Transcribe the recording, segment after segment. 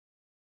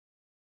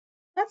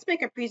Let's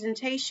make a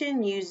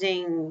presentation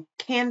using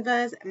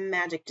Canva's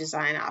Magic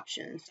Design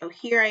option. So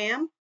here I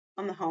am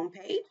on the home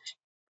page.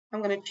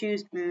 I'm going to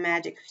choose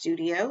Magic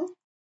Studio.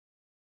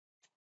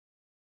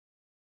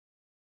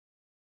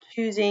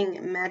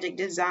 Choosing Magic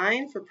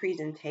Design for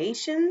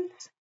presentations.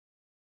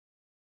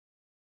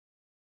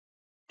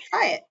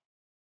 Try it.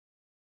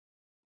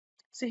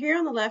 So here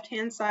on the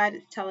left-hand side,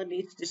 it's telling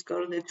me to just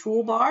go to the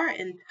toolbar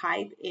and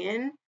type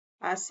in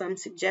some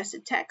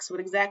suggested text. What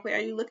exactly are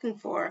you looking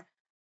for?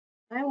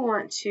 I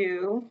want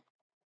to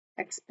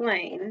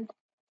explain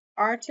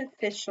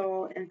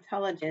artificial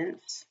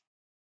intelligence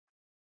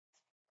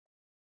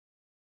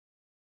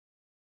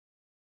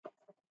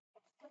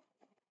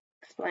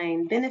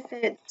explain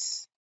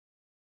benefits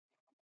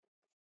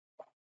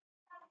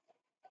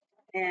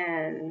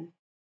and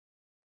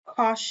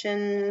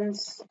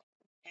cautions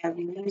of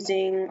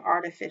using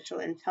artificial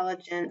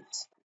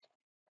intelligence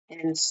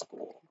in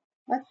school.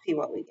 Let's see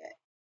what we get.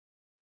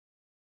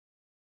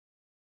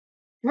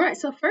 All right,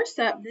 so first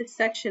up, this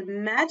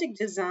section, Magic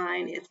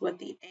Design, is what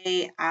the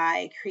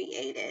AI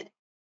created.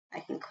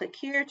 I can click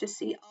here to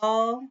see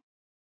all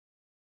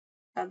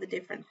of the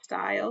different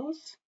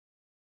styles.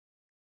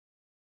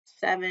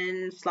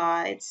 7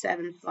 slides,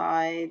 7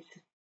 slides.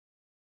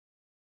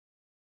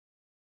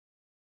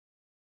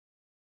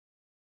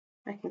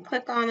 I can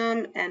click on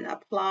them and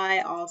apply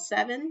all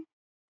 7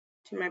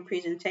 to my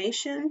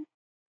presentation.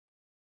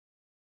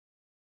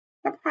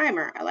 A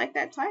primer, I like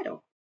that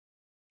title.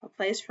 A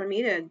place for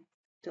me to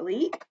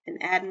delete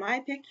and add my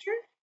picture.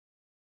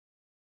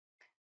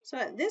 So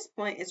at this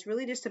point, it's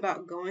really just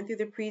about going through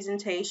the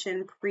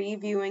presentation,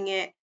 previewing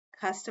it,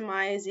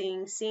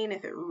 customizing, seeing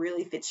if it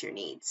really fits your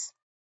needs.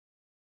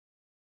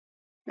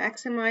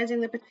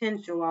 Maximizing the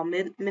potential while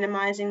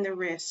minimizing the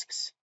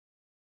risks.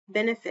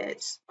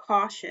 Benefits,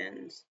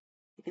 cautions.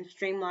 You can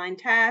streamline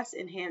tasks,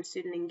 enhance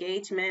student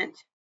engagement,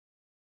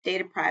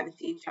 data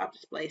privacy, child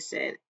display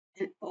set,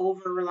 and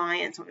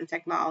over-reliance on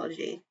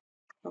technology.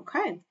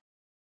 Okay.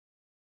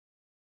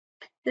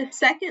 The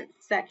second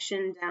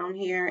section down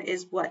here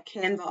is what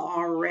Canva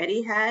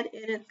already had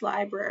in its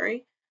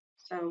library.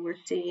 So we're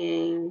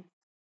seeing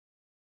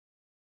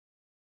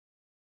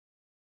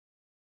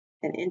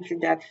an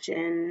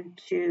introduction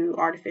to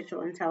artificial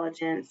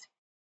intelligence.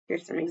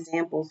 Here's some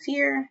examples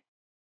here.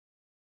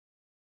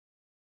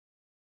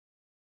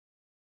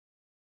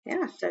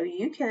 Yeah, so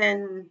you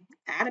can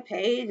add a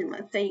page, and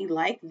let's say you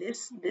like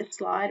this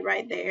slide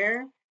right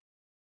there,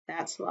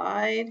 that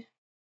slide,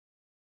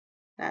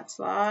 that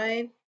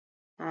slide.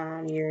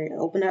 You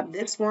open up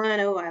this one.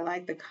 Oh, I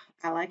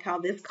like how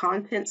this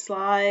content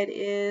slide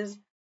is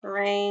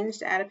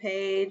arranged. Add a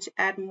page,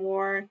 add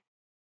more.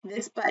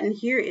 This button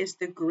here is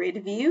the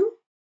grid view,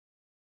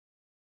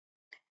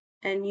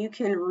 and you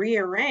can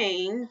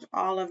rearrange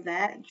all of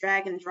that,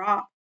 drag and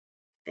drop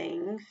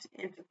things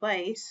into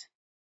place.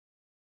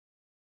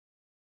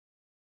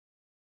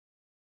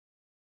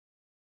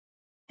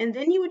 And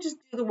then you would just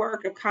do the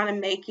work of kind of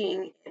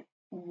making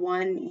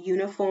one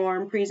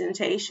uniform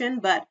presentation,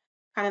 but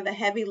kind of the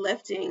heavy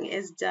lifting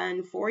is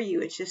done for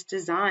you. It's just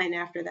design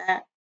after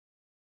that.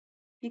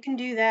 You can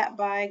do that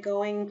by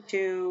going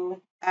to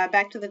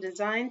back to the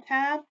design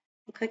tab,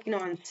 clicking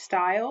on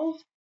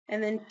styles,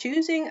 and then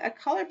choosing a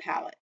color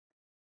palette.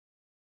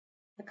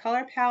 The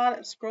color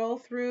palette, scroll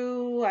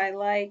through, I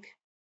like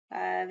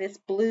this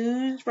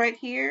blues right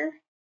here,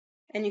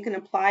 and you can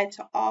apply it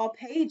to all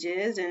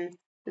pages. And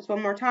just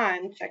one more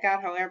time, check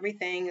out how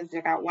everything is.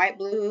 I got white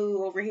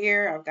blue over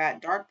here, I've got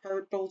dark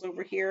purples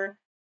over here.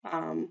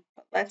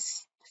 But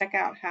let's check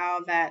out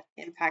how that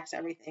impacts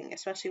everything,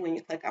 especially when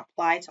you click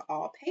apply to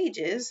all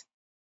pages.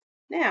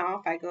 Now,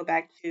 if I go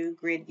back to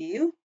grid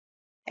view,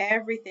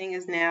 everything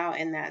is now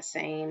in that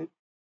same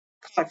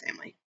color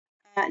family.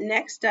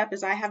 Next up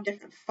is I have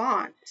different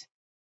fonts.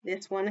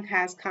 This one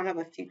has kind of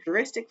a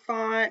futuristic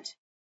font.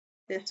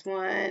 This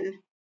one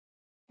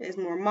is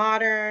more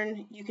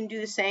modern. You can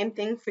do the same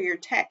thing for your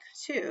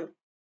text too.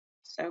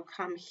 So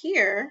come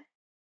here,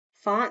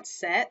 font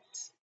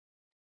sets,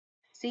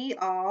 see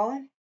all,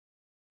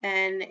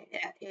 and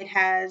it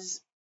has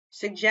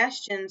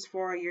suggestions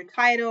for your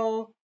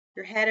title,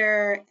 your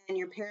header, and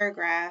your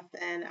paragraph.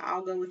 And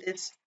I'll go with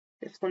this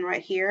one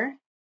right here.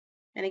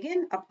 And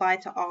again, apply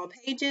to all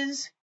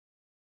pages.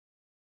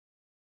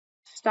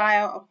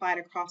 Style applied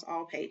across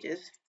all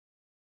pages.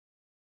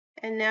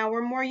 And now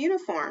we're more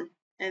uniform.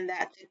 And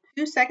that took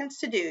 2 seconds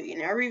to do. You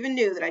never even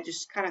knew that I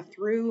just kind of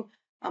threw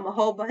a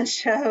whole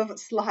bunch of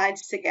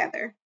slides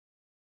together.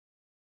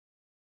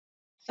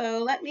 So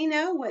let me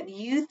know what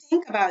you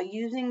think about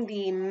using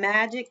the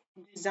Magic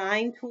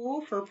Design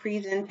tool for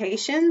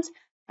presentations.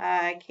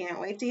 I can't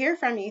wait to hear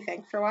from you.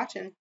 Thanks for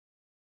watching.